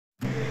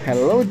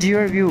Hello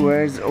dear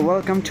viewers,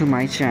 welcome to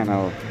my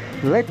channel.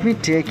 Let me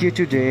take you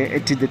today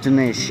to the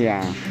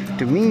Tunisia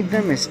to meet the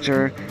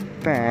Mr.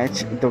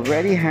 Patch, the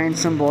very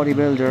handsome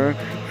bodybuilder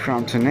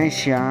from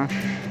Tunisia,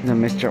 the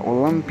Mr.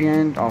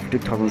 Olympian of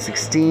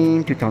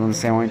 2016,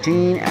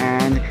 2017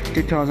 and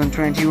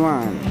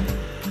 2021.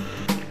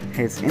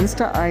 His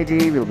Insta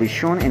ID will be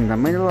shown in the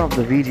middle of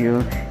the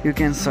video. You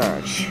can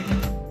search.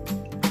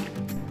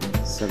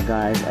 So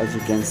guys, as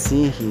you can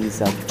see, he's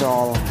a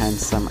tall,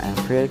 handsome and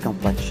fair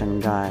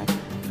complexion guy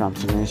from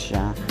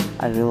Tunisia.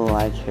 I really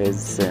like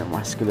his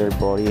muscular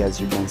body,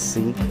 as you can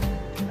see,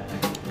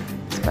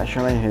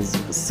 especially his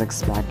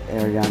six-pack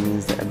area,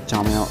 means the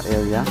abdominal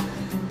area.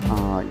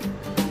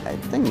 I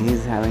think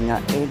he's having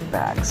 8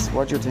 packs.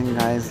 What do you think,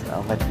 guys?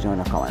 Let me know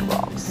in the comment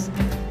box.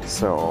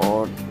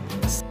 So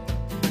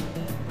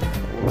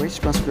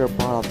which muscular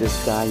part of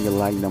this guy you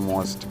like the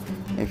most?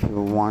 If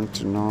you want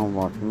to know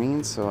what it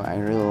means, so I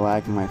really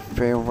like my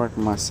favorite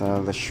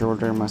muscle, the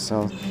shoulder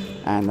muscle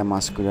and the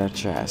muscular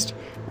chest.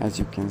 As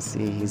you can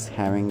see, he's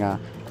having a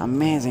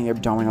amazing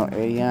abdominal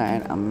area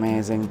and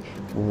amazing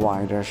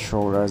wider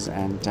shoulders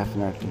and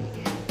definitely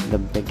the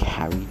big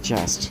heavy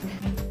chest.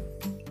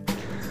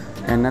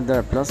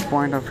 Another plus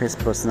point of his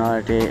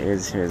personality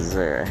is his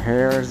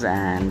hairs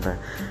and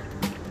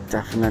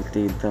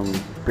definitely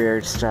the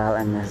beard style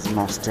and his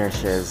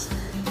mustaches.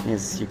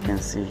 As you can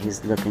see,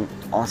 he's looking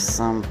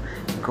awesome,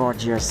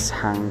 gorgeous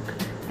hunk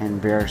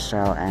and beard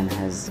style and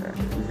his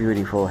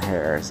beautiful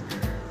hairs.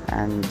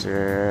 And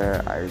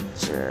I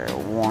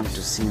want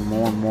to see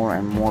more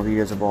and more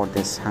videos about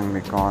this hunk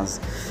because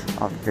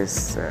of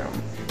this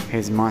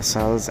his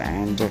muscles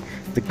and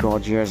the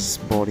gorgeous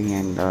body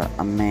and the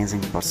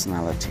amazing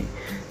personality.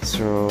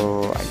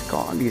 So I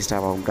call this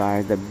type of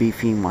guy the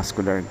beefy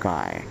muscular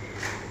guy.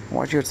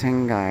 What do you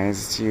think,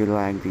 guys? Do you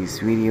like these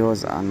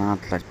videos or not?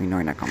 Let me know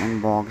in the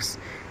comment box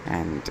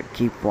and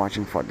keep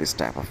watching for this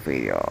type of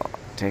video.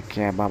 Take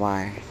care, bye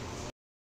bye.